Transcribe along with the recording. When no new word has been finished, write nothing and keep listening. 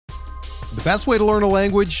The best way to learn a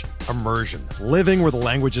language? Immersion. Living where the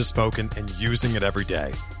language is spoken and using it every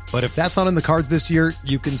day. But if that's not in the cards this year,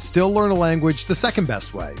 you can still learn a language the second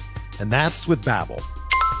best way. And that's with Babbel.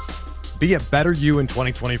 Be a better you in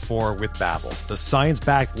 2024 with Babbel, the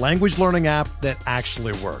science-backed language learning app that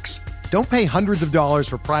actually works. Don't pay hundreds of dollars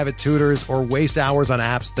for private tutors or waste hours on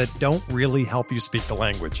apps that don't really help you speak the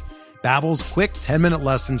language. Babbel's quick 10-minute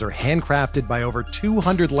lessons are handcrafted by over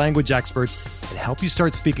 200 language experts and help you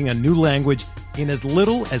start speaking a new language in as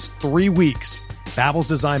little as 3 weeks. Babbel's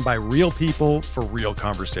designed by real people for real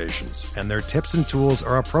conversations, and their tips and tools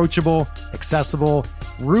are approachable, accessible,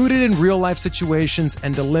 rooted in real-life situations,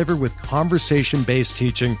 and delivered with conversation-based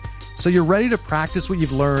teaching, so you're ready to practice what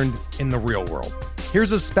you've learned in the real world.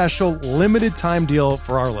 Here's a special limited-time deal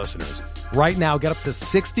for our listeners. Right now, get up to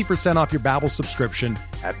 60% off your Babbel subscription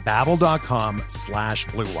at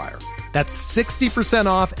babbel.com/Blue Wire. That's 60%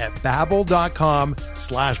 off at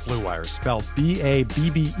babbel.com/Blue Wire, spelled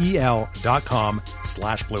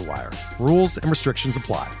BABBEL.com/Blue Wire. Rules and restrictions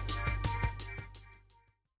apply.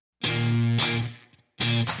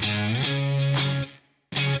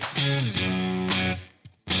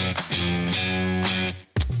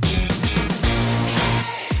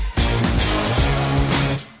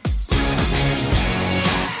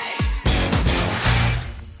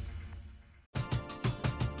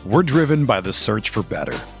 We're driven by the search for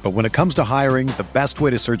better. But when it comes to hiring, the best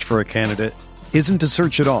way to search for a candidate isn't to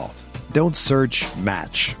search at all. Don't search,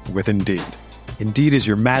 match with Indeed. Indeed is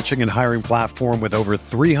your matching and hiring platform with over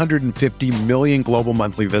 350 million global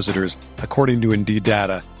monthly visitors, according to Indeed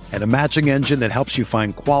data, and a matching engine that helps you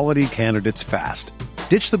find quality candidates fast.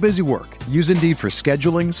 Ditch the busy work. Use Indeed for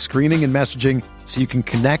scheduling, screening, and messaging so you can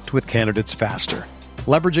connect with candidates faster.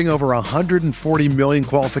 Leveraging over 140 million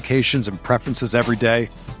qualifications and preferences every day,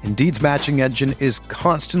 Indeed's matching engine is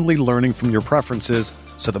constantly learning from your preferences,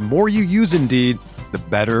 so the more you use Indeed, the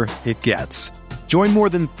better it gets. Join more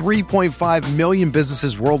than 3.5 million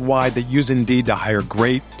businesses worldwide that use Indeed to hire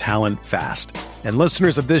great talent fast. And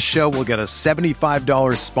listeners of this show will get a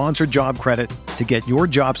 $75 sponsored job credit to get your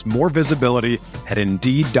jobs more visibility at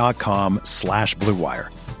Indeed.com/Blue Wire.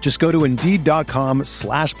 Just go to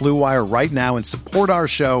Indeed.com/Blue Wire right now and support our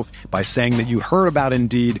show by saying that you heard about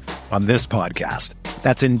Indeed on this podcast.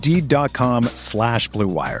 That's Indeed.com/Blue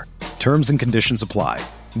Wire. Terms and conditions apply.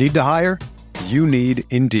 Need to hire? You need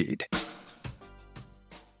Indeed.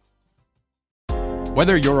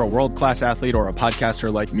 Whether you're a world-class athlete or a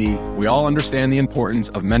podcaster like me, we all understand the importance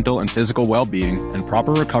of mental and physical well-being and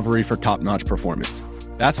proper recovery for top-notch performance.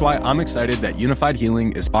 That's why I'm excited that Unified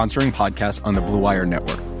Healing is sponsoring podcasts on the Blue Wire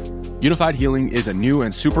Network. Unified Healing is a new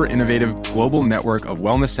and super innovative global network of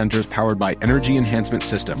wellness centers powered by Energy Enhancement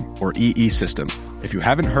System, or EE System. If you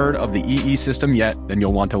haven't heard of the EE System yet, then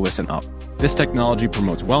you'll want to listen up. This technology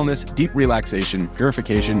promotes wellness, deep relaxation,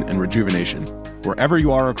 purification, and rejuvenation. Wherever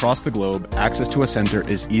you are across the globe, access to a center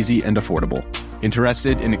is easy and affordable.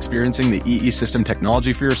 Interested in experiencing the EE System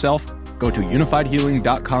technology for yourself? Go to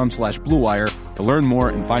unifiedhealing.com/Blue Wire to learn more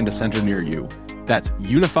and find a center near you. That's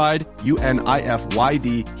unified,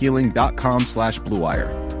 UNIFYD, healing.com/Blue Wire.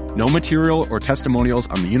 No material or testimonials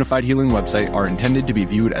on the Unified Healing website are intended to be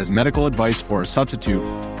viewed as medical advice or a substitute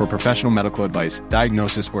for professional medical advice,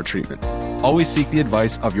 diagnosis, or treatment. Always seek the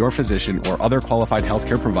advice of your physician or other qualified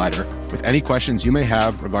healthcare provider with any questions you may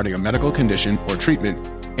have regarding a medical condition or treatment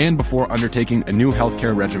and before undertaking a new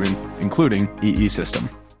healthcare regimen, including EE System.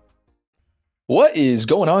 What is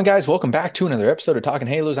going on, guys? Welcome back to another episode of Talking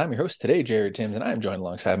Halos. I'm your host today, Jared Timms, and I'm joined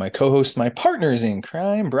alongside my co-hosts, my partners in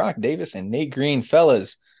crime, Brock Davis and Nate Green.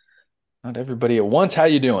 Fellas, not everybody at once. How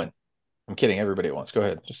you doing? I'm kidding. Everybody at once. Go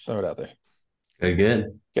ahead. Just throw it out there.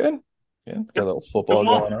 Good. Got a little football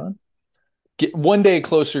going on. Get one day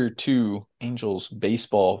closer to Angels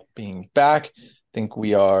baseball being back. I think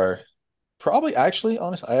we are probably, actually,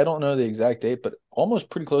 honestly, I don't know the exact date, but almost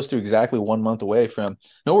pretty close to exactly 1 month away from,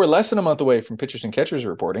 no, we're less than a month away from pitchers and catchers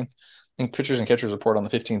reporting. I think pitchers and catchers report on the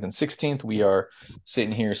 15th and 16th. We are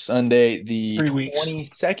sitting here Sunday, the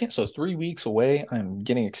 22nd, so 3 weeks away. I'm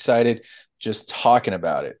getting excited just talking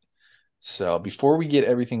about it. So before we get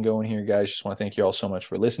everything going here, guys, just want to thank you all so much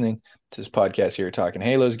for listening to this podcast here at Talking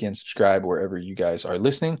Halos. Again, subscribe wherever you guys are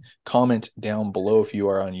listening. Comment down below if you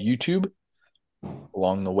are on YouTube.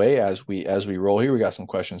 Along the way, as we roll here, we got some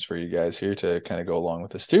questions for you guys here to kind of go along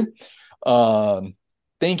with this too.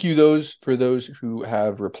 Thank you for those who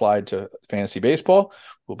have replied to Fantasy Baseball.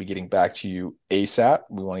 We'll be getting back to you ASAP.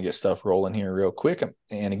 We want to get stuff rolling here real quick.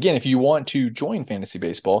 And again, if you want to join Fantasy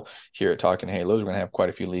Baseball here at Talking Halos, we're going to have quite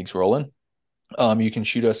a few leagues rolling. You can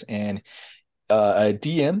shoot us a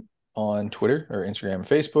DM on Twitter or Instagram and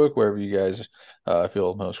Facebook, wherever you guys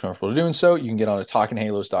feel most comfortable doing so. You can get on to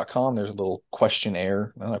talkinghalos.com. There's a little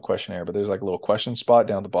questionnaire, not a questionnaire, but there's like a little question spot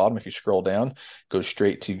down at the bottom. If you scroll down, go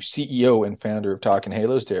straight to CEO and founder of Talking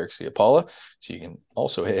Halos, Derek Ciapala. So you can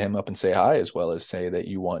also hit him up and say hi, as well as say that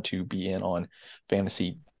you want to be in on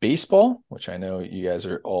fantasy baseball, which I know you guys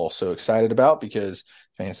are all so excited about because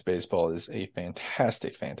fantasy baseball is a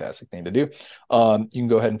fantastic thing to do. You can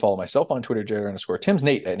go ahead and follow myself on Twitter, Jared_Tims,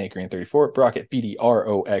 Nate at NateGreen34, Brock at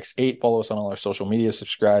BDROX8. Follow us on all our social media,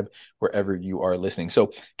 subscribe wherever you are listening.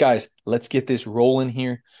 So guys, let's get this rolling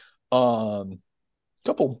here.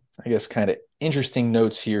 Couple, I guess, kind of interesting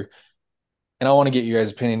notes here. And I want to get you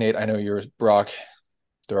guys' opinion, Nate. I know yours, Brock.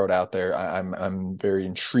 Throw it out there. I'm very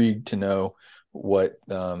intrigued to know what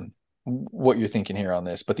you're thinking here on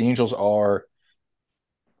this. But the Angels are,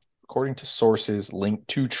 according to sources, linked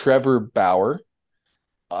to Trevor Bauer.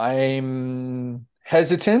 I'm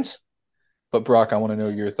hesitant, but Brock, I want to know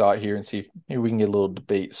your thought here and see if maybe we can get a little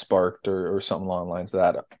debate sparked or something along the lines of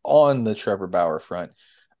that on the Trevor Bauer front.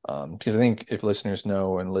 Because I think if listeners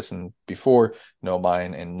know and listen before, know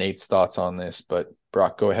mine and Nate's thoughts on this. But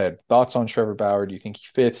Brock, go ahead. Thoughts on Trevor Bauer? Do you think he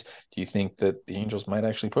fits? Do you think that the Angels might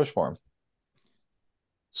actually push for him?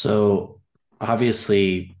 So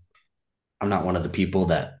obviously, I'm not one of the people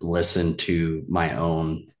that listen to my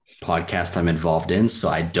own podcast I'm involved in, so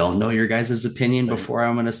I don't know your guys' opinion before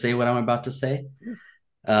I'm going to say what I'm about to say.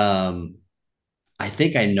 I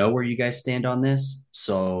think I know where you guys stand on this,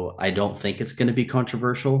 so I don't think it's going to be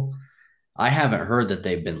controversial. I haven't heard that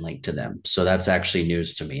they've been linked to them, so that's actually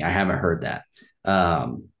news to me. I haven't heard that.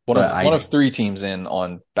 One of three teams in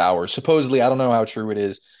on Bauer. Supposedly, I don't know how true it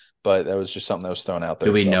is, but that was just something that was thrown out there.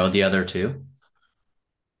 Do we know the other two?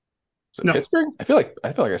 No. Pittsburgh? I feel like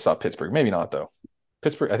I saw Pittsburgh. Maybe not though.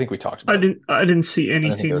 Pittsburgh. I think we talked about. I didn't see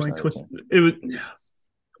any team linked with it. Was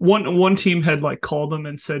one team had like called them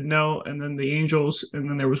and said no, and then the Angels, and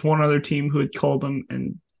then there was one other team who had called them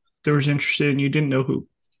and there was interested, and you didn't know who.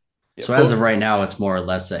 Yeah, so as of right now, it's more or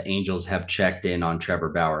less that Angels have checked in on Trevor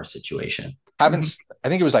Bauer situation. I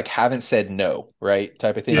think it was like haven't said no, right?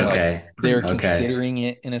 Type of thing. Yeah. Like Okay. They're considering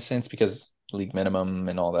it in a sense because league minimum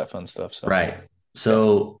and all that fun stuff. So right.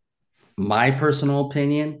 So my personal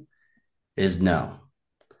opinion is no.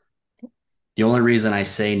 The only reason I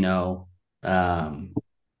say no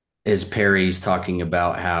is Perry's talking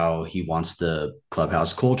about how he wants the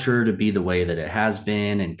clubhouse culture to be the way that it has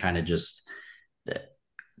been, and kind of just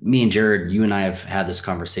me and Jared, you and I have had this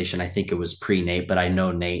conversation. I think it was pre-Nate, but I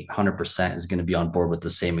know Nate 100% is going to be on board with the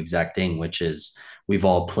same exact thing, which is we've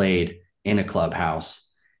all played in a clubhouse,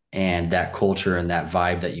 and that culture and that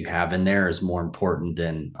vibe that you have in there is more important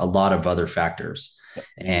than a lot of other factors.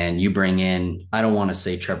 And you bring in, I don't want to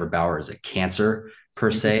say Trevor Bauer is a cancer per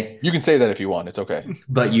se. You can say that if you want. It's okay.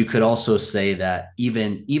 But you could also say that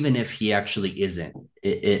even if he actually isn't,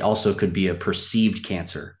 it also could be a perceived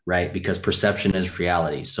cancer, right? Because perception is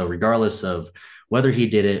reality. So regardless of whether he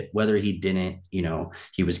did it, whether he didn't,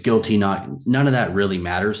 he was guilty, none of that really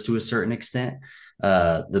matters to a certain extent.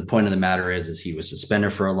 The point of the matter is he was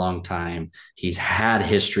suspended for a long time. He's had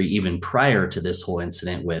history even prior to this whole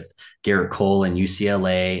incident with Garrett Cole and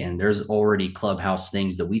UCLA. And there's already clubhouse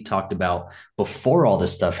things that we talked about before all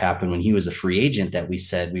this stuff happened when he was a free agent that we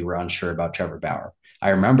said we were unsure about Trevor Bauer. I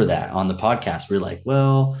remember that on the podcast. We were like,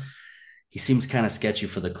 well, he seems kind of sketchy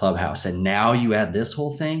for the clubhouse. And now you add this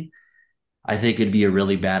whole thing. I think it'd be a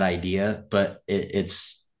really bad idea, but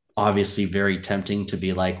it's obviously very tempting to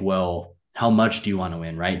be like, well, how much do you want to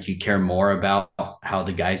win, right? Do you care more about how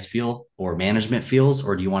the guys feel or management feels,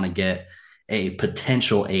 or do you want to get a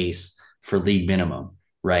potential ace for league minimum,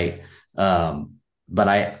 right? But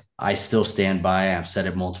I still stand by, I've said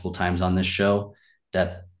it multiple times on this show,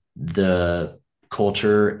 that the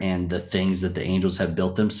culture and the things that the Angels have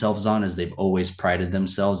built themselves on is they've always prided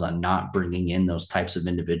themselves on not bringing in those types of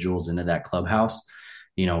individuals into that clubhouse.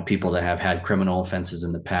 People that have had criminal offenses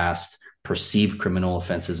in the past, perceived criminal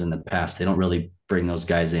offenses in the past, they don't really bring those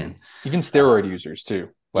guys in. Even steroid users too.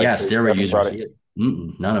 Steroid users.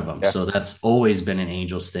 None of them. Yeah. So that's always been an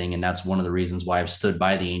Angels thing. And that's one of the reasons why I've stood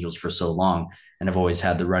by the Angels for so long. And I've always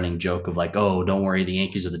had the running joke of like, oh, don't worry, the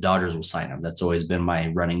Yankees or the Dodgers will sign him. That's always been my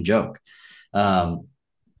running joke.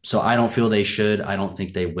 So I don't feel they should. I don't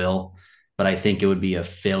think they will. But I think it would be a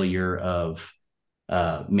failure of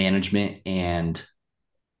management and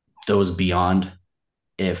those beyond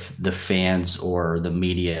if the fans or the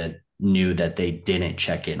media knew that they didn't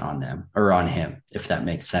check in on them or on him, if that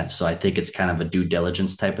makes sense. So I think it's kind of a due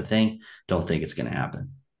diligence type of thing. Don't think it's going to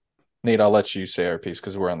happen. Nate, I'll let you say our piece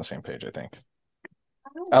because we're on the same page, I think.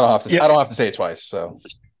 I don't have to say it twice. So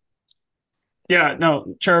Yeah,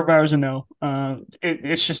 no, Trevor Bauer's a no.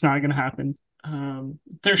 It's just not going to happen.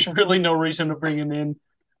 There's really no reason to bring him in.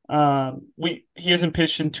 He hasn't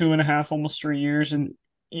pitched in 2.5, almost 3 years, and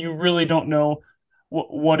you really don't know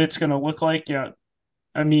what it's going to look like yet.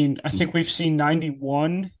 I mean, I think we've seen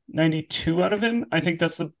 91, 92 out of him. I think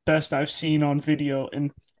that's the best I've seen on video.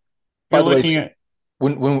 And by the way,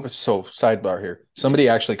 so sidebar here, somebody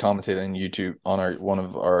actually commented on YouTube on one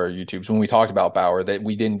of our YouTubes when we talked about Bauer that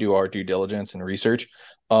we didn't do our due diligence and research.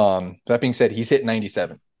 That being said, he's hit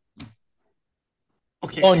 97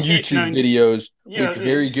 on YouTube videos with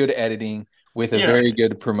very good editing, with a very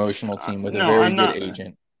good promotional team, with a very good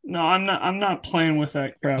agent. No, I'm not playing with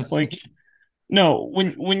that crap. Like, no,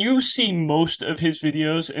 when you see most of his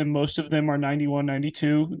videos and most of them are 91,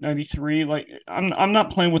 92, 93, like I'm not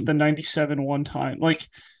playing with the 97 one time. Like,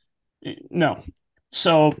 no.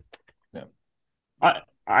 So yeah.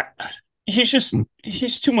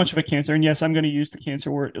 He's too much of a cancer. And yes, I'm going to use the cancer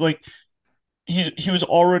word. Like, he was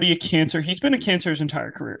already a cancer. He's been a cancer his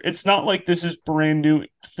entire career. It's not like this is brand new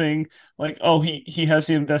thing. Like, oh, he has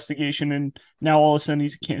the investigation and now all of a sudden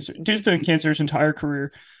he's a cancer. Dude's been a cancer his entire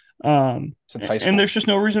career. And there's just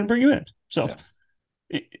no reason to bring you in. So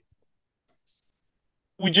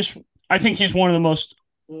I think he's one of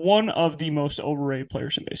the most overrated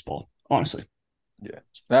players in baseball, honestly. Yeah.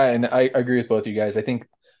 And I agree with both of you guys. I think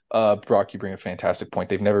Brock, you bring a fantastic point.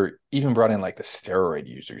 They've never even brought in like the steroid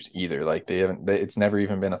users either. Like it's never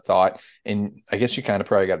even been a thought. And I guess you kind of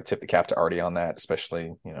probably got to tip the cap to Artie on that,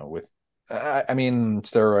 especially, with, I mean,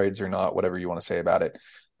 steroids or not, whatever you want to say about it.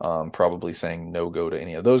 Probably saying no go to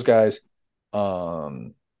any of those guys. But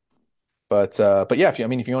yeah, if you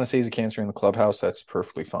want to say he's a cancer in the clubhouse, that's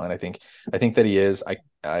perfectly fine. I think that he is.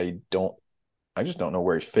 I just don't know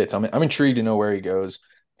where he fits. I'm intrigued to know where he goes,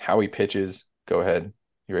 how he pitches. Go ahead.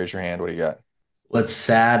 You raise your hand. What do you got? What's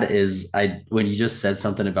sad is when you just said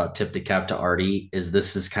something about tip the cap to Artie,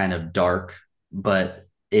 this is kind of dark, but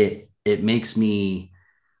it makes me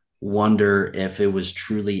wonder if it was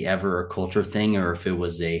truly ever a culture thing or if it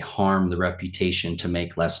was a harm the reputation to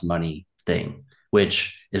make less money thing,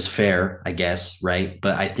 which is fair, I guess, right?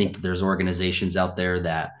 But I think there's organizations out there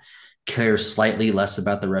that care slightly less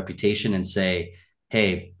about the reputation and say,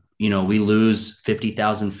 hey, we lose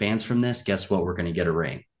 50,000 fans from this. Guess what? We're going to get a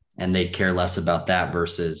ring. And they care less about that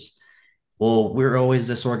versus, well, we're always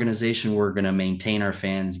this organization. We're going to maintain our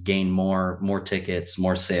fans, gain more tickets,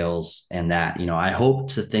 more sales, and that. I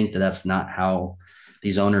hope to think that that's not how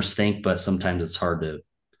these owners think, but sometimes it's hard to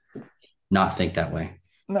not think that way.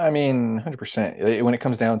 No, I mean, 100%. When it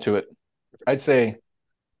comes down to it, I'd say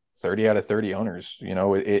 30 out of 30 owners.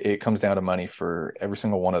 It comes down to money for every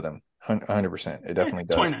single one of them. 100%. It definitely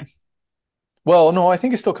does. 29. Well, no, I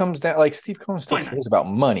think it still comes down. Like Steve Cohen still cares about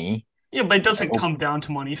money. Yeah, but it doesn't come down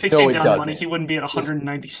to money. If it came down to money, he wouldn't be at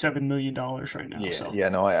 $197 million right now. Yeah,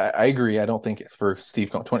 no, I agree. I don't think it's for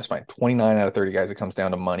Steve Cohen. It's fine. 29 out of 30 guys, it comes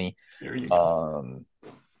down to money. There you go.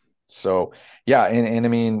 So yeah, and I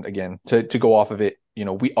mean, again, to go off of it,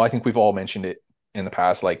 I think we've all mentioned it in the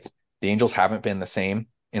past. Like the Angels haven't been the same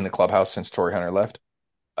in the clubhouse since Torrey Hunter left.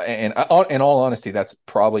 And in all honesty, that's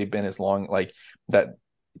probably been as long like that.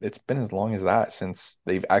 It's been as long as that since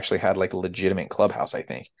they've actually had like a legitimate clubhouse, I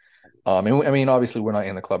think. And I mean, obviously we're not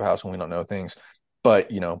in the clubhouse and we don't know things, but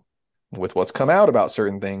with what's come out about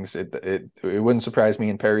certain things, it wouldn't surprise me.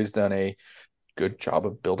 And Perry's done a good job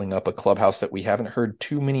of building up a clubhouse that we haven't heard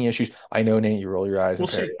too many issues. I know, Nate, you roll your eyes and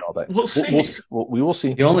Perry and all that. We'll see. We will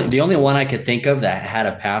see. The only one I could think of that had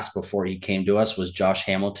a pass before he came to us was Josh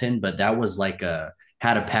Hamilton, but that was like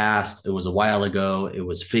had a pass. It was a while ago. It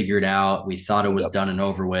was figured out. We thought it was done and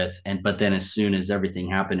over with. But then as soon as everything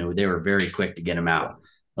happened, they were very quick to get him out.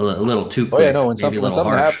 A little too quick. Oh yeah, no. When something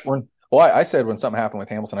happened, I said when something happened with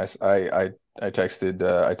Hamilton, I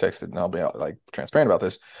texted, and I'll be like transparent about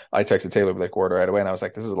this. I texted Taylor Blake Ward right away, and I was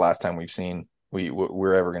like, "This is the last time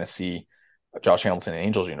we're ever going to see Josh Hamilton in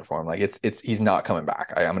Angels uniform. Like he's not coming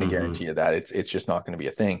back. I'm going to guarantee you that it's just not going to be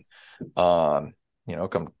a thing."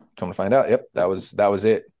 Come to find out, yep, that was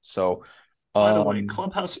it. So, by the way,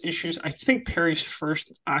 clubhouse issues. I think Perry's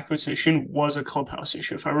first acquisition was a clubhouse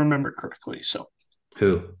issue, if I remember correctly. So,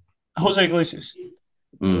 who? Jose Iglesias.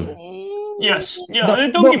 Yes. Yeah.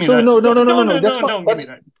 No, don't give me that. No.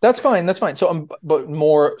 That's fine. That's fine. So, but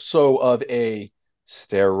more so of a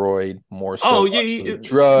steroid, more so of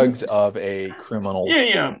drugs, of a criminal.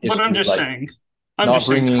 Yeah. But I'm just saying.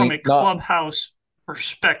 From a clubhouse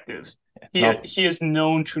perspective, he is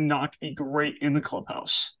known to not be great in the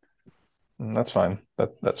clubhouse. That's fine.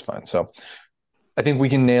 That's fine. So, I think we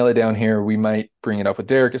can nail it down here. We might bring it up with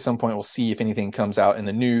Derek at some point. We'll see if anything comes out in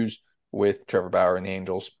the news with Trevor Bauer and the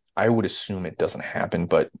Angels. I would assume it doesn't happen,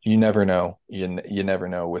 but you never know. You never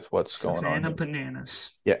know with what's going on. Savannah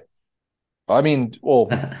Bananas. Yeah. I mean, well,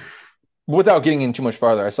 without getting in too much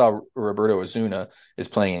farther, I saw Roberto Ozuna is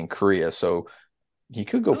playing in Korea, so he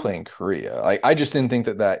could go play in Korea. I just didn't think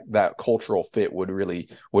that cultural fit would really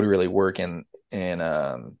work in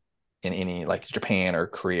any like Japan or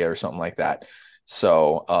Korea or something like that.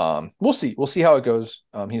 So we'll see. We'll see how it goes.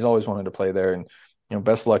 He's always wanted to play there, and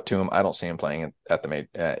best luck to him. I don't see him playing at the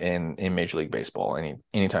in Major League Baseball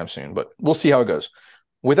anytime soon, but we'll see how it goes.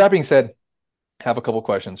 With that being said, I have a couple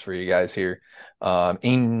questions for you guys here.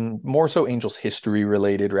 In more so Angels history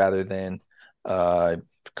related rather than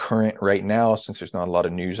current right now, since there's not a lot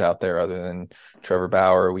of news out there other than Trevor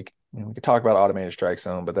Bauer. We could talk about automated strike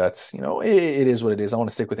zone, but that's it is what it is. I want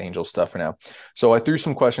to stick with Angels stuff for now. So I threw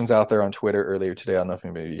some questions out there on Twitter earlier today. I don't know if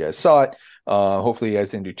anybody of you guys saw it. Hopefully you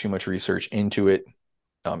guys didn't do too much research into it.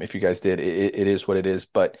 If you guys did, it is what it is.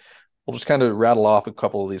 But we'll just kind of rattle off a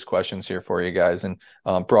couple of these questions here for you guys. And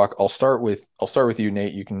Brock, I'll start with you,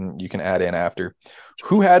 Nate. You can add in after.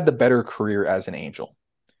 Who had the better career as an Angel?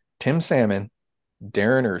 Tim Salmon,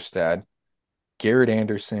 Darren Erstad, Garrett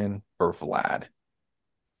Anderson, or Vlad?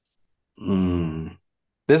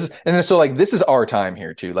 This is our time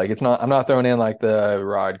here too. Like I'm not throwing in like the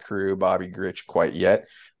Rod Crew, Bobby Grich quite yet.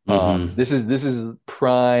 This is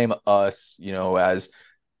prime us, as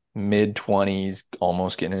mid-20s,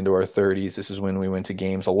 almost getting into our 30s. This is when we went to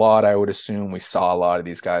games a lot. I would assume we saw a lot of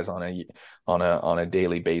these guys on a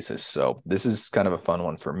daily basis. So this is kind of a fun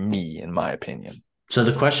one for me, in my opinion. So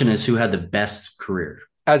the question is, who had the best career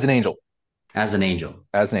as an Angel? As an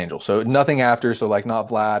Angel. So nothing after. So like not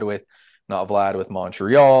Vlad with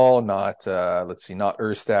Montreal, not not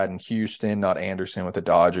Erstad in Houston, not Anderson with the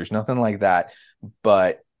Dodgers, nothing like that.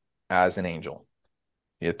 But as an Angel,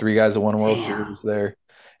 you had 3 guys that won World Series there.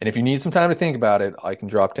 And if you need some time to think about it, I can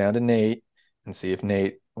drop down to Nate and see if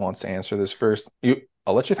Nate wants to answer this first.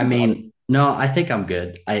 I'll let you think. No, I think I'm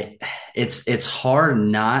good. It's hard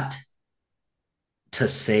not to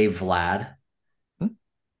say Vlad.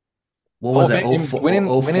 What was it? 04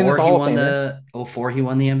 he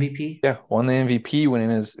won the MVP? Yeah, won the MVP,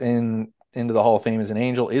 went into the Hall of Fame as an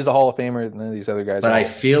Angel, is a Hall of Famer. None of these other guys. But I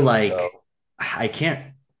feel like I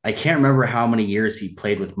can't remember how many years he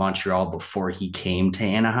played with Montreal before he came to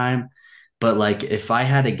Anaheim. But like, if I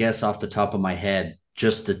had to guess off the top of my head,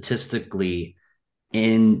 just statistically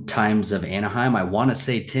in times of Anaheim, I want to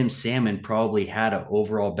say Tim Salmon probably had an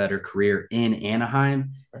overall better career in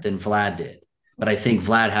Anaheim than Vlad did. But I think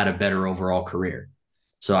Vlad had a better overall career.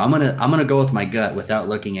 So I'm gonna go with my gut without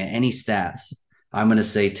looking at any stats. I'm gonna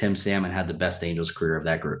say Tim Salmon had the best Angels career of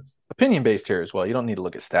that group. Opinion based here as well. You don't need to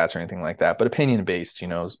look at stats or anything like that, but opinion based,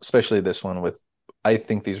 especially this one I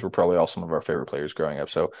think these were probably all some of our favorite players growing up.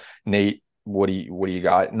 So Nate, what do you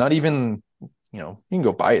got? Not even, you can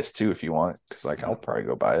go bias too if you want, because I'll probably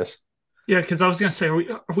go bias. Yeah, because I was gonna say,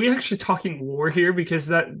 are we actually talking WAR here? Because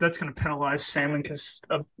that's gonna penalize Salmon because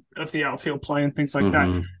of the outfield play and things like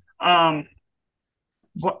that.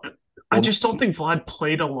 I just don't think Vlad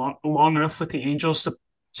played long enough with the Angels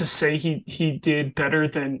to say he did better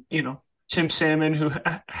than Tim Salmon, who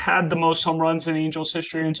had the most home runs in Angels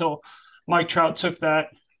history until Mike Trout took that.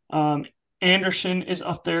 Anderson is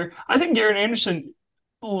up there. I think Garrett Anderson,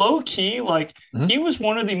 low key, he was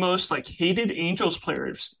one of the most hated Angels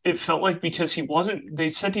players. It felt like, because they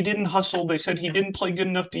said he didn't hustle. They said he didn't play good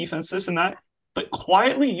enough defense, this and that. But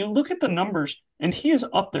quietly, you look at the numbers, and he is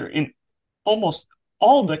up there in almost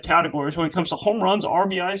all the categories when it comes to home runs,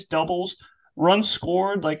 RBIs, doubles, runs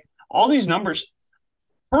scored, all these numbers.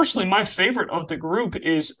 Personally, my favorite of the group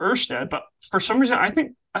is Erstad, but for some reason, I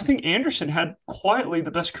think Anderson had quietly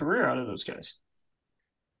the best career out of those guys.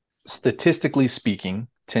 Statistically speaking,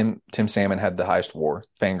 Tim Salmon had the highest WAR,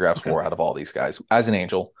 Fangraphs WAR out of all these guys as an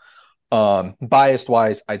Angel. Biased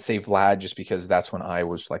wise, I'd say Vlad, just because that's when I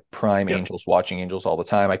was prime Angels, watching Angels all the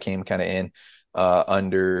time. I came kind of in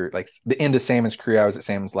under the end of Salmon's career. I was at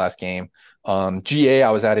Salmon's last game. GA,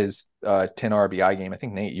 I was at his 10 RBI game. I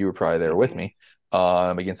think Nate, you were probably there with me.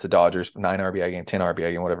 Against the Dodgers, 9 RBI game, 10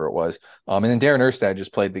 RBI game, whatever it was. And then Darren Erstad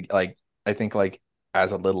just played I think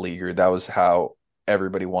as a little leaguer, that was how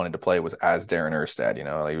everybody wanted to play, was as Darren Erstad.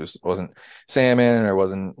 He wasn't Salmon, or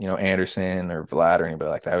wasn't Anderson or Vlad or anybody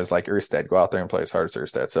like that. It was Erstad, go out there and play as hard as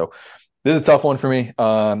Erstad. So this is a tough one for me.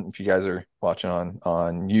 If you guys are watching on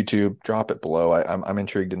YouTube, drop it below. I'm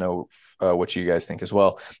intrigued to know what you guys think as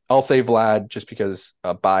well. I'll say Vlad, just because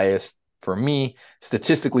biased. for me,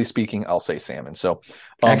 statistically speaking, I'll say Salmon. So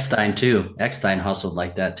Eckstein too. Eckstein hustled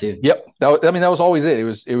like that too. Yep. That was always it.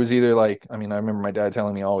 It was either like, I mean, I remember my dad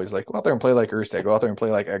telling me always like, go out there and play like Erstad, go out there and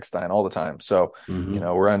play like Eckstein all the time. So,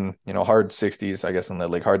 we're on, hard 60s, I guess, in the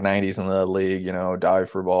league, hard 90s in the league, dive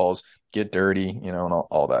for balls, get dirty, and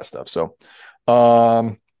all that stuff. So,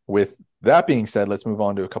 with that being said, let's move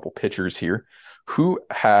on to a couple pitchers here who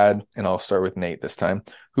had, and I'll start with Nate this time,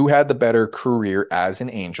 who had the better career as an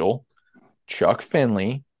Angel, Chuck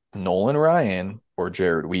Finley, Nolan Ryan, or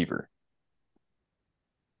Jared Weaver?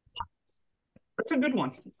 That's a good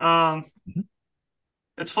one.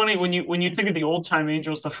 It's funny when you think of the old time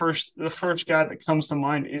Angels, the first guy that comes to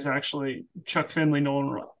mind is actually Chuck Finley,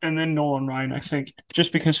 and then Nolan Ryan. I think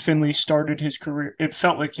just because Finley started his career, it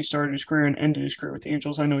felt like he started his career and ended his career with the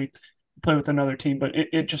Angels. I know he played with another team, but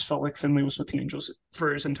it just felt like Finley was with the Angels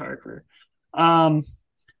for his entire career.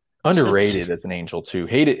 Underrated as an Angel too.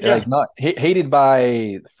 Hated, yeah. Hated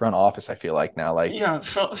by the front office. I feel like now,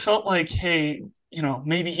 felt like, hey,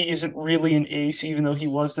 maybe he isn't really an ace, even though he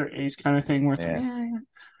was their ace, kind of thing. Where it's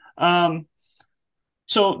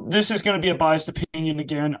so this is going to be a biased opinion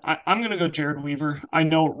again. I'm going to go Jared Weaver. I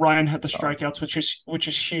know Ryan had the strikeouts, which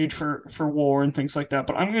is huge for WAR and things like that,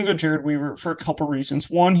 but I'm going to go Jared Weaver for a couple reasons.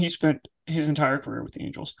 One, he spent his entire career with the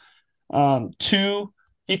Angels. Two,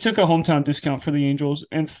 he took a hometown discount for the Angels.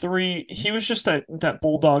 And three, he was just that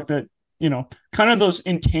bulldog that, kind of those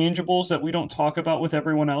intangibles that we don't talk about with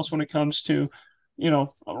everyone else when it comes to,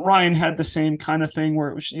 Ryan had the same kind of thing where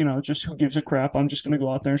it was, just who gives a crap? I'm just going to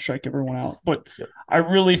go out there and strike everyone out. But I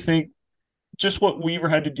really think just what Weaver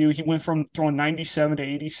had to do, he went from throwing 97 to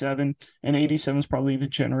 87, and 87 is probably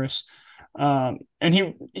even generous. And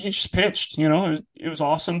he just pitched, it was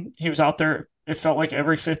awesome. He was out there. It felt like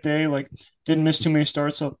every fifth day, like didn't miss too many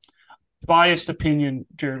starts. So biased opinion,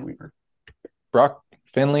 Jared Weaver. Brock,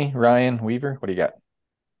 Finley, Ryan, Weaver, what do you got?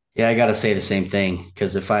 Yeah, I got to say the same thing,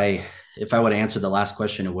 because if I would answer the last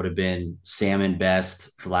question, it would have been Salmon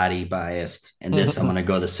best, Vladdy biased. And this, I'm going to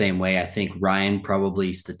go the same way. I think Ryan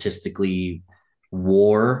probably statistically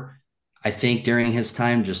WAR. I think during his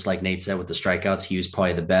time, just like Nate said with the strikeouts, he was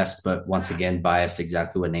probably the best. But once again, biased,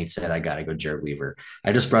 exactly what Nate said. I got to go Jared Weaver.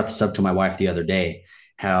 I just brought this up to my wife the other day,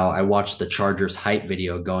 how I watched the Chargers hype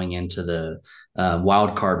video going into the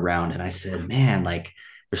wild card round. And I said, man, like,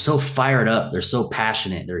 they're so fired up. They're so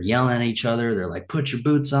passionate. They're yelling at each other. They're like, put your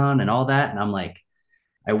boots on and all that. And I'm like,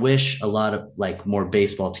 I wish a lot of like more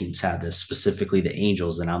baseball teams had this, specifically the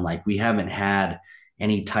Angels. And I'm like, we haven't had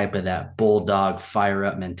any type of that bulldog fire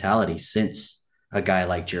up mentality since a guy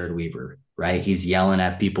like Jared Weaver, right? He's yelling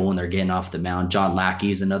at people when they're getting off the mound. John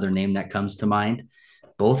Lackey is another name that comes to mind.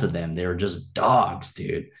 Both of them, they were just dogs,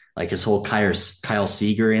 dude. Like his whole Kyle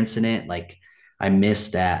Seager incident. Like I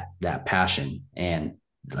miss that passion. And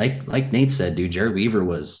like Nate said, dude, Jared Weaver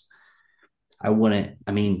was,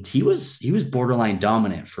 he was borderline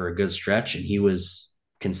dominant for a good stretch, and he was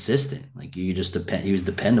consistent. Like he was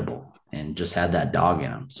dependable and just had that dog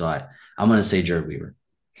in him. So I'm going to say Jared Weaver.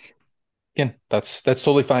 Again, that's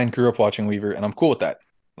totally fine. Grew up watching Weaver, and I'm cool with that.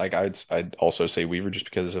 Like I'd also say Weaver just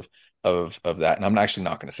because of that. And I'm actually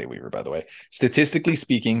not going to say Weaver, by the way. Statistically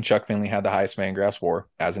speaking, Chuck Finley had the highest FanGraphs WAR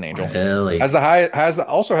as an Angel. Really?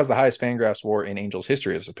 Also has the highest FanGraphs WAR in Angels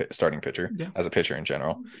history as a starting pitcher, as a pitcher in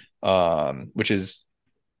general. Which is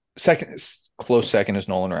close second is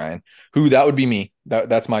Nolan Ryan, who that would be me.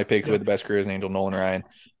 That's my pick with the best career as an Angel, Nolan Ryan.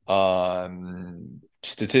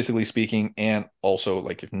 Statistically speaking, and also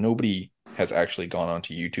like if nobody has actually gone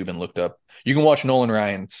onto YouTube and looked up, you can watch Nolan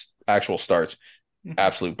Ryan's actual starts.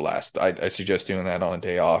 Absolute blast. I suggest doing that on a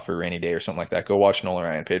day off or rainy day or something like that. Go watch Nolan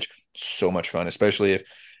Ryan pitch. So much fun, especially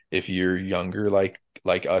if you're younger like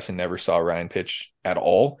us and never saw Ryan pitch at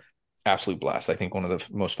all. Absolute blast. I think one of the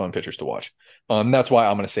most fun pitchers to watch. That's why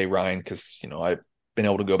I'm going to say Ryan, because I've been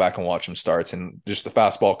able to go back and watch some starts, and just the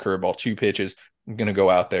fastball, curveball, 2 pitches. I'm going to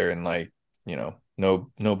go out there and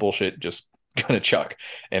no bullshit, just going to chuck,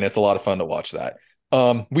 and it's a lot of fun to watch that.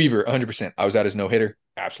 Weaver, 100%. I was at his no-hitter.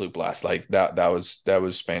 Absolute blast. Like that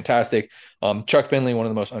was fantastic. Chuck Finley, one of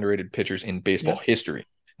the most underrated pitchers in baseball history.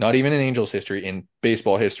 Not even in Angels history, in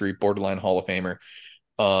baseball history, borderline Hall of Famer.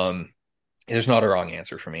 There's not a wrong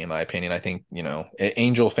answer for me, in my opinion. I think,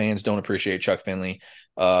 Angel fans don't appreciate Chuck Finley.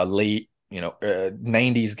 Late,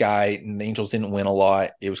 90s guy, and the Angels didn't win a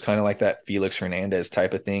lot. It was kind of like that Felix Hernandez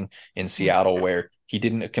type of thing in Seattle, where he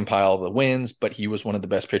didn't compile the wins, but he was one of the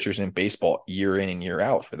best pitchers in baseball year in and year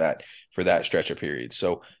out for that stretch of period.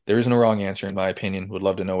 So there isn't a wrong answer, in my opinion. Would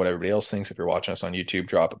love to know what everybody else thinks. If you're watching us on YouTube,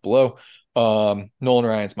 drop it below. Nolan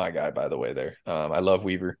Ryan's my guy, by the way, there. I love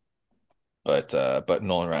Weaver, but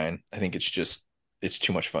Nolan Ryan, I think it's just it's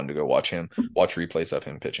too much fun to go watch replays of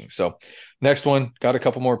him pitching. So next one, got a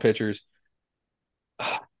couple more pitchers.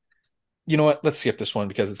 You know what? Let's skip this one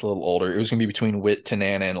because it's a little older. It was going to be between Witt,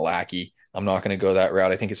 Tanana, and Lackey. I'm not going to go that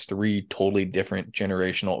route. I think it's 3 totally different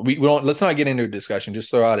generational. We don't. Let's not get into a discussion.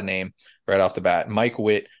 Just throw out a name right off the bat. Mike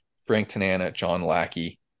Witt, Frank Tanana, John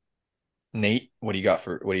Lackey. Nate, what do you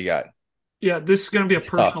got? Yeah, this is going to be a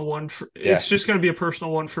personal one. It's just going to be a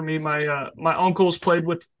personal one for me. My uncles played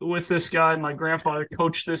with this guy. My grandfather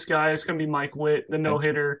coached this guy. It's going to be Mike Witt, the no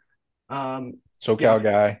hitter. SoCal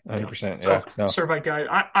guy, 100%. Yeah, Servite guy.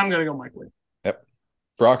 I'm going to go Mike Witt. Yep.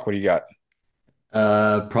 Brock, what do you got?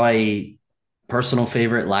 Probably personal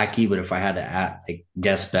favorite Lackey, but if I had to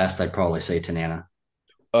guess best, I'd probably say Tanana.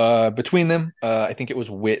 Between them, I think it was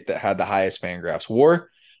Witt that had the highest Fangraphs WAR.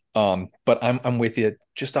 But I'm with you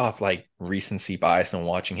just off like recency bias and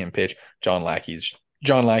watching him pitch. John Lackey,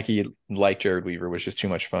 like Jared Weaver, was just too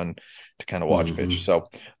much fun to kind of watch pitch. So,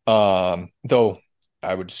 though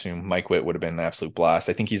I would assume Mike Witt would have been an absolute blast.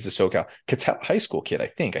 I think he's a SoCal high school kid. I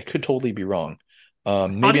think I could totally be wrong. Maybe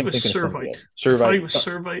I'm thinking Servite. Servite. I thought he was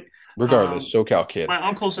Servite. Regardless, SoCal kid. My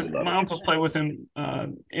uncles play with him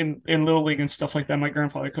in Little League and stuff like that. My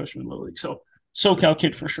grandfather coached him in Little League, so SoCal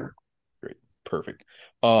kid for sure. Great, perfect.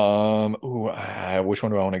 Which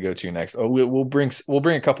one do I want to go to next? Oh, we'll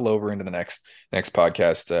bring a couple over into the next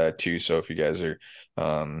podcast too. So if you guys are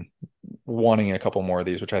wanting a couple more of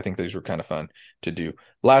these, which I think these were kind of fun to do.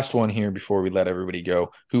 Last one here before we let everybody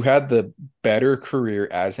go. Who had the better career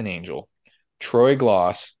as an Angel? Troy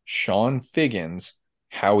Glaus, Sean Figgins,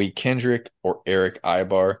 Howie Kendrick, or Eric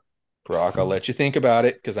Aybar? Brock, I'll let you think about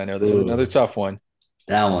it because I know this is another tough one.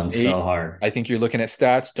 That one's so hard. I think you're looking at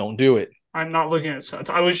stats. Don't do it. I'm not looking at stats.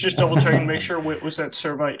 I was just double checking to make sure Witt was at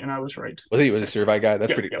Servite, and I was right. Was he a Servite guy?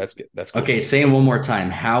 That's pretty good. That's good. That's cool. Okay, say it one more time.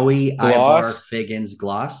 Howie, Aybar, Figgins,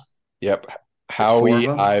 Glaus. Yep. Howie,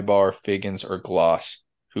 Aybar, Figgins, or Glaus.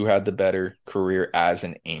 Who had the better career as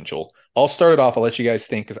an Angel? I'll start it off. I'll let you guys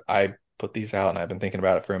think because I put these out and I've been thinking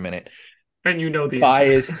about it for a minute. And you know the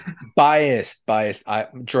biased.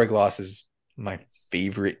 Troy Glaus is my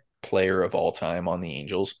favorite player of all time on the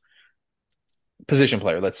Angels. Position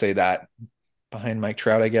player, let's say that, behind Mike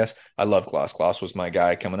Trout, I guess. I love Glaus. Glaus was my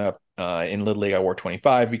guy coming up. In Little League, I wore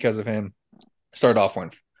 25 because of him.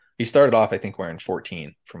 He started off, I think, wearing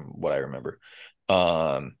 14 from what I remember.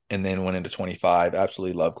 And then went into 25.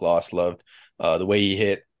 Absolutely loved Glaus. Loved the way he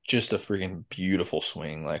hit. Just a freaking beautiful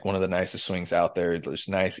swing. Like one of the nicest swings out there. Just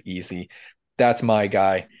nice, easy. That's my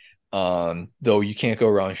guy. Though you can't go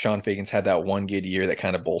wrong. Sean Figgins had that one good year that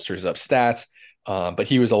kind of bolsters up stats. But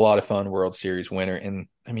he was a lot of fun World Series winner. And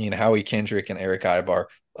I mean, Howie Kendrick and Eric Aybar,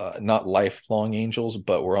 not lifelong Angels,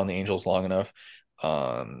 but were on the Angels long enough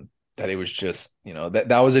that it was just,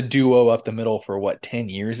 that was a duo up the middle for 10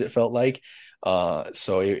 years, it felt like.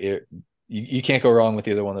 So you can't go wrong with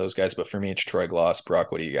either one of those guys. But for me, it's Troy Glaus.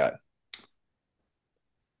 Brock, what do you got?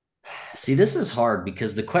 See, this is hard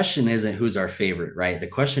because the question isn't who's our favorite, right? The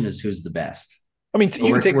question is who's the best. I mean,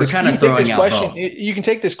 you can take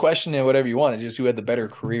this question and whatever you want. It's just who had the better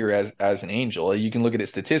career as an Angel. You can look at it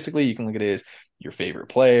statistically. You can look at it as your favorite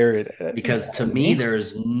player. Because to me,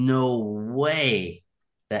 there's no way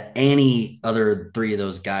that any other 3 of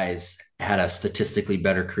those guys had a statistically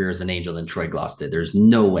better career as an Angel than Troy Glaus did. There's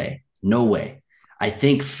no way. No way. I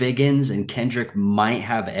think Figgins and Kendrick might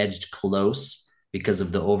have edged close because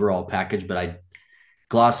of the overall package, but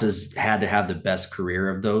Glaus has had to have the best career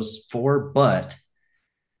of those 4, but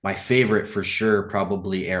my favorite for sure,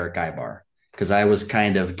 probably Eric Aybar, because I was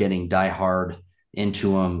kind of getting diehard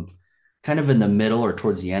into him kind of in the middle or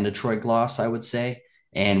towards the end of Troy Glaus, I would say.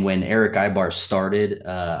 And when Eric Aybar started,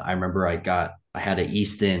 I remember I had an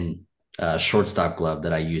Easton shortstop glove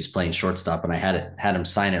that I used playing shortstop, and I had him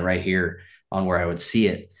sign it right here on where I would see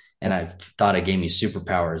it. And I thought it gave me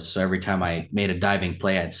superpowers. So every time I made a diving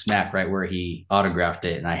play, I'd smack right where he autographed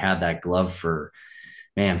it. And I had that glove for,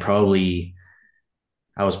 I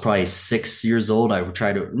was probably 6 years old. I would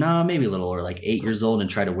try to, maybe a little older, like 8 years old, and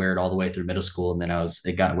try to wear it all the way through middle school. And then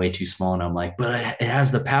it got way too small. And I'm like, but it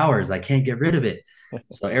has the powers. I can't get rid of it.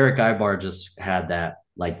 So Eric Aybar just had that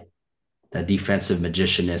defensive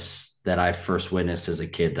magicianness that I first witnessed as a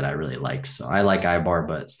kid that I really liked. So I like Aybar,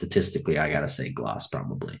 but statistically, I got to say Glaus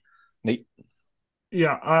probably. Nate?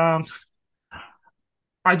 Yeah.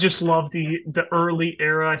 I just love the early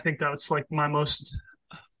era. I think that's like my most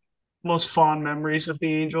fond memories of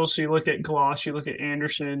the Angels. So you look at Glaus, you look at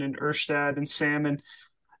Anderson and Erstad and Salmon,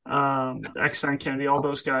 Eckstein, Kennedy, all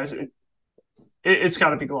those guys. It's got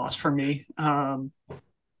to be Glaus for me.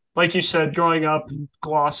 Like you said, growing up,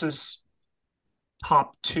 Glaus is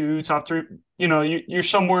top 2, top 3. You're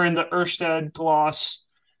somewhere in the Erstad, Gloss,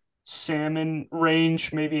 Salmon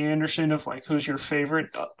range, maybe Anderson, of like who's your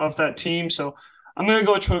favorite of that team. So I'm going to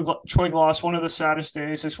go with Troy Gloss. One of the saddest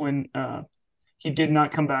days is when he did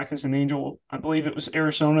not come back as an Angel. I believe it was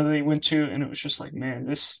Arizona that he went to, and it was just like, man,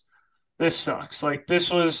 this sucks. Like,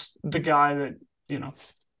 this was the guy that,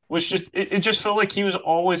 was just – it just felt like he was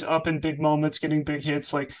always up in big moments, getting big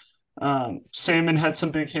hits. Like, Salmon had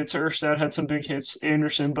some big hits, Erstad had some big hits,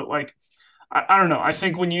 Anderson. But, like, I don't know. I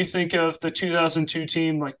think when you think of the 2002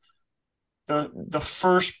 team, like, the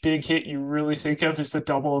first big hit you really think of is the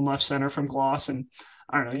double in left center from Gloss. And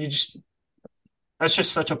I don't know, that's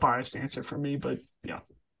just such a biased answer for me, but yeah.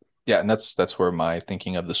 Yeah, and that's where my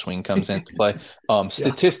thinking of the swing comes into play.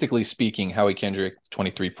 Statistically speaking, Howie Kendrick,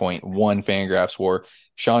 23.1 Fangraphs WAR.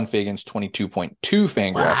 Sean Figgins, 22.2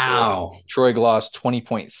 Fangraphs WAR. Troy Gloss,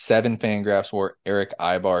 20.7 Fangraphs WAR. Eric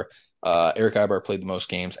Ibar played the most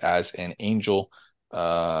games as an Angel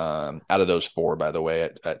out of those 4, by the way,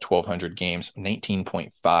 at 1,200 games,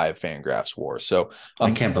 19.5 Fangraphs WAR. So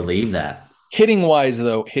I can't believe that. Hitting wise,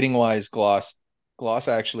 Gloss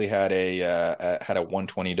actually had a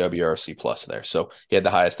 120 WRC plus there, so he had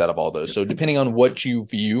the highest out of all those. So depending on what you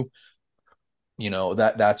view,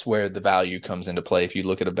 that's where the value comes into play. If you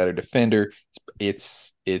look at a better defender,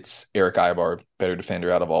 it's Eric Ibar, better defender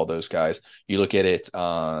out of all those guys. You look at it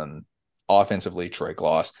offensively, Troy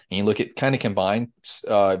Gloss, and you look at kind of combined,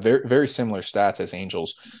 very very similar stats as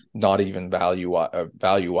Angels, not even value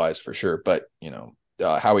wise for sure, but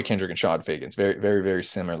Howie Kendrick and Sean Figgins, very very very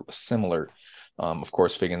similar. Of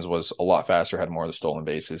course, Figgins was a lot faster, had more of the stolen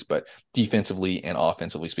bases, but defensively and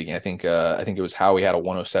offensively speaking, I think it was Howie had a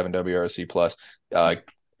 107 WRC plus.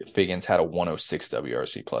 Figgins had a 106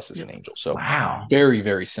 WRC plus as an Angel. So wow, very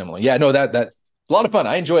very similar. Yeah, no, that a lot of fun.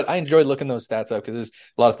 I enjoyed looking those stats up because it's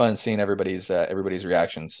a lot of fun seeing everybody's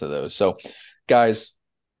reactions to those. So, guys,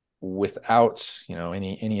 without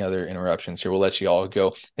any other interruptions here, we'll let you all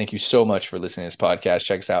go. Thank you so much for listening to this podcast.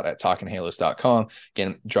 Check us out at talkinghalos.com.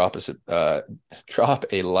 Again, drop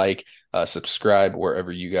a like, subscribe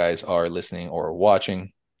wherever you guys are listening or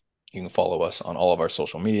watching. You can follow us on all of our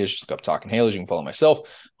social medias. Just look up Talking Halos. You can follow myself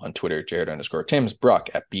on Twitter, Jared_Timms, Brock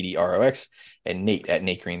at BDROX, and Nate at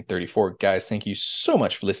NateGreen34. Guys, thank you so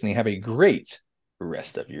much for listening. Have a great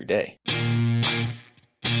rest of your day.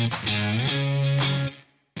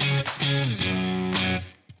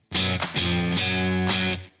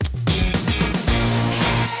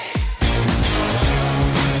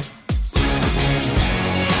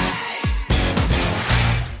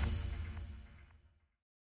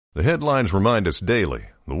 The headlines remind us daily,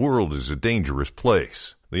 the world is a dangerous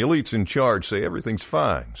place. The elites in charge say everything's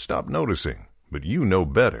fine, stop noticing. But you know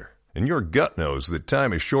better. And your gut knows that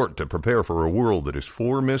time is short to prepare for a world that is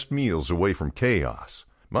 4 missed meals away from chaos.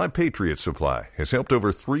 My Patriot Supply has helped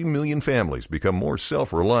over 3 million families become more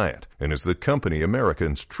self-reliant and is the company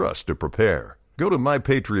Americans trust to prepare. Go to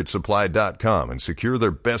MyPatriotSupply.com and secure their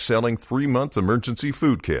best-selling 3-month emergency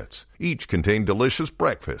food kits. Each contain delicious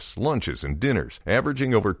breakfasts, lunches, and dinners,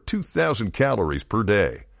 averaging over 2,000 calories per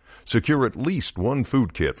day. Secure at least 1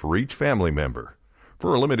 food kit for each family member.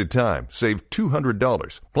 For a limited time, save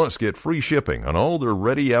 $200, plus get free shipping on all their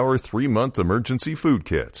Ready Hour 3-month emergency food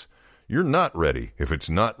kits. You're not ready if it's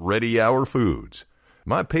not Ready Hour Foods.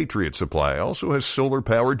 My Patriot Supply also has solar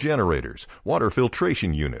power generators, water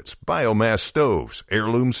filtration units, biomass stoves,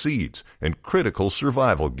 heirloom seeds, and critical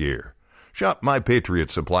survival gear. Shop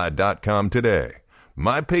MyPatriotSupply.com today.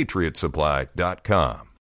 MyPatriotSupply.com.